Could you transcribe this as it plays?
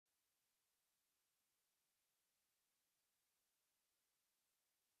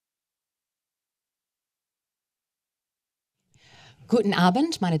Guten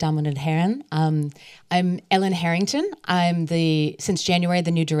Abend, meine Damen und Herren. I'm Ellen Harrington. I'm since January,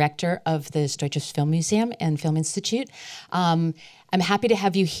 the new director of the Deutsches Filmmuseum and Film Institute. I'm happy to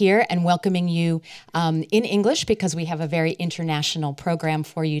have you here and welcoming you in English because we have a very international program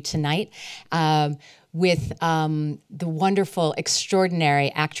for you tonight with the wonderful,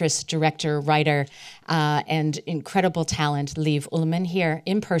 extraordinary actress, director, writer, and incredible talent, Liv Ullmann, here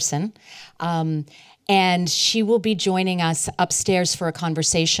in person. And she will be joining us upstairs for a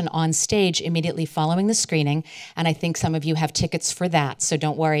conversation on stage immediately following the screening. And I think some of you have tickets for that. So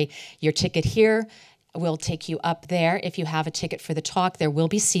don't worry, your ticket here will take you up there. If you have a ticket for the talk, there will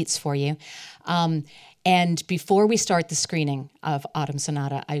be seats for you. And before we start the screening of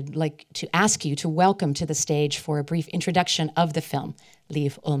Herbstsonate, I'd like to ask you to welcome to the stage for a brief introduction of the film,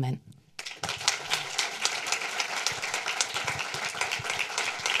 Liv Ullmann.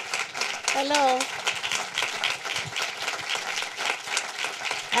 Hello.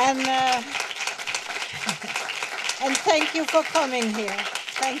 And thank you for coming here.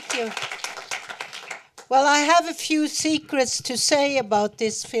 Thank you. Well, I have a few secrets to say about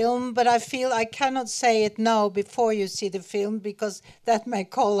this film, but I feel I cannot say it now before you see the film because that may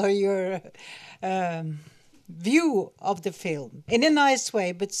color your view of the film in a nice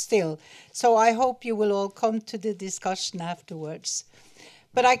way, but still. So I hope you will all come to the discussion afterwards.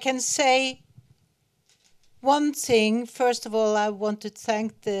 But I can say one thing. First of all, I want to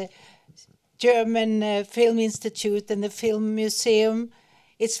thank the German Film Institute and the Film Museum.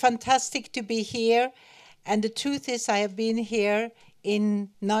 It's fantastic to be here. And the truth is, I have been here in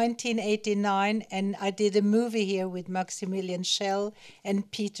 1989, and I did a movie here with Maximilian Schell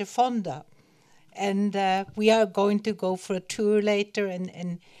and Peter Fonda. And we are going to go for a tour later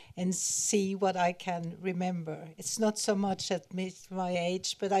and see what I can remember. It's not so much at my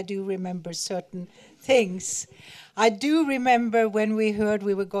age, but I do remember certain things. I do remember when we heard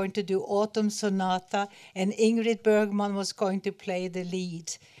we were going to do Herbstsonate and Ingrid Bergman was going to play the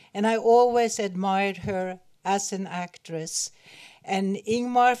lead. And I always admired her as an actress. And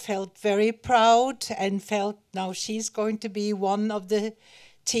Ingmar felt very proud and felt now she's going to be one of the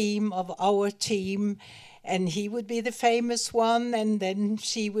team of our team. And he would be the famous one, and then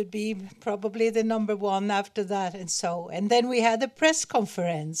she would be probably the number one after that, and so. And then we had a press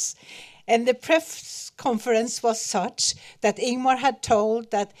conference. And the press conference was such that Ingmar had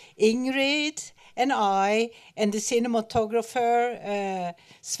told that Ingrid and I and the cinematographer,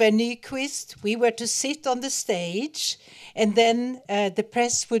 Sven Nyquist, we were to sit on the stage, and then the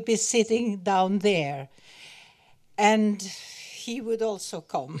press would be sitting down there. And he would also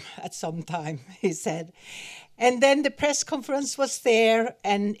come at some time, he said. And then the press conference was there,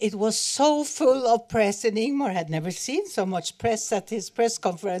 and it was so full of press, and Ingmar had never seen so much press at his press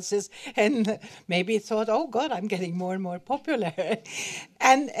conferences, and maybe he thought, oh God, I'm getting more and more popular.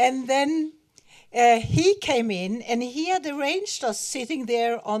 and then he came in, and he had arranged us sitting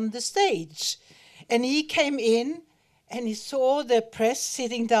there on the stage. And he came in, and he saw the press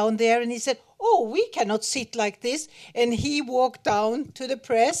sitting down there, and he said, oh, we cannot sit like this. And he walked down to the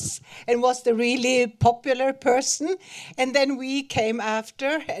press and was the really popular person. And then we came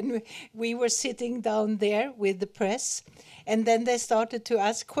after, and we were sitting down there with the press. And then they started to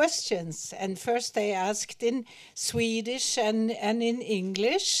ask questions. And first they asked in Swedish and in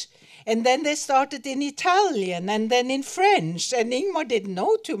English. And then they started in Italian and then in French. And Ingmar didn't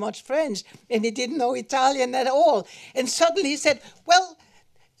know too much French, and he didn't know Italian at all. And suddenly he said, well,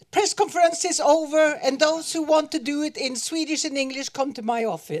 press conference is over, and those who want to do it in Swedish and English come to my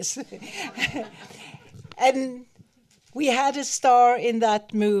office. And we had a star in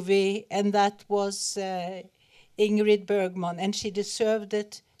that movie, and that was Ingrid Bergman, and she deserved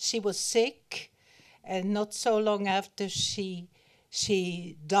it. She was sick, and not so long after she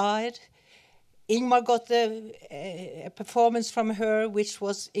died. Ingmar got a performance from her, which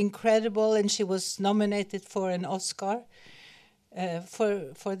was incredible, and she was nominated for an Oscar.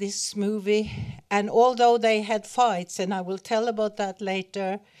 For this movie. And although they had fights, and I will tell about that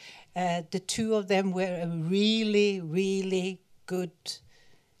later, the two of them were a really, really good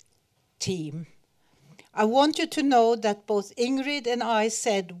team. I want you to know that both Ingrid and I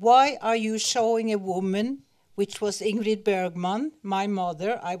said, why are you showing a woman, which was Ingrid Bergman, my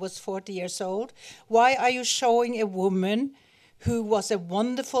mother, I was 40 years old, why are you showing a woman who was a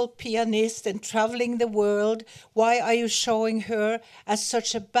wonderful pianist and traveling the world? Why are you showing her as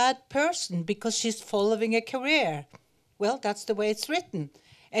such a bad person because she's following a career? Well, that's the way it's written.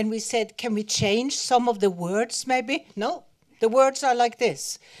 And we said, can we change some of the words maybe? No, the words are like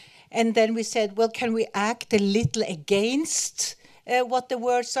this. And then we said, well, can we act a little against what the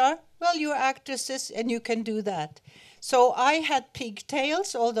words are? Well, you're actresses and you can do that. So I had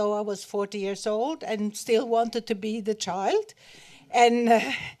pigtails, although I was 40 years old and still wanted to be the child. And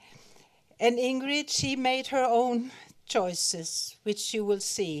Ingrid, she made her own choices, which you will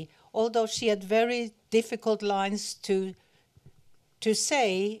see, although she had very difficult lines to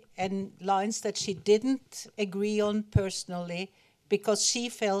say, and lines that she didn't agree on personally, because she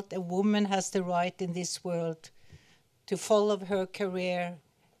felt a woman has the right in this world to follow her career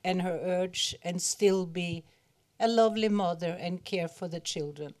and her urge and still be a lovely mother and care for the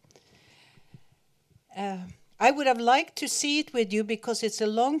children. I would have liked to see it with you because it's a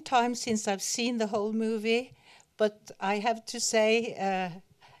long time since I've seen the whole movie, but I have to say,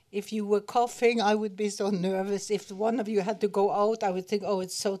 if you were coughing, I would be so nervous. If one of you had to go out, I would think, oh,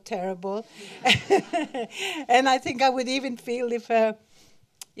 it's so terrible. And I think I would even feel if a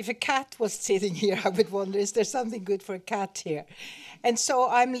cat was sitting here, I would wonder, is there something good for a cat here? And so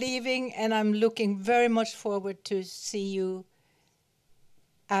I'm leaving, and I'm looking very much forward to see you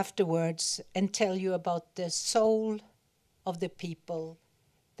afterwards and tell you about the soul of the people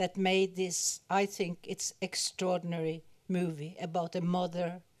that made this, I think it's extraordinary movie about a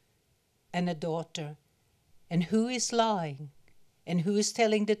mother and a daughter, and who is lying and who is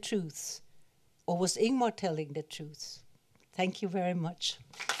telling the truth, or was Ingmar telling the truth? Thank you very much.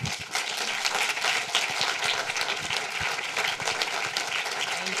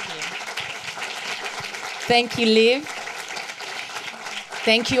 Thank you, Liv.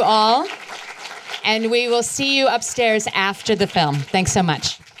 Thank you all. And we will see you upstairs after the film. Thanks so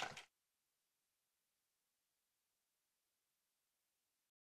much.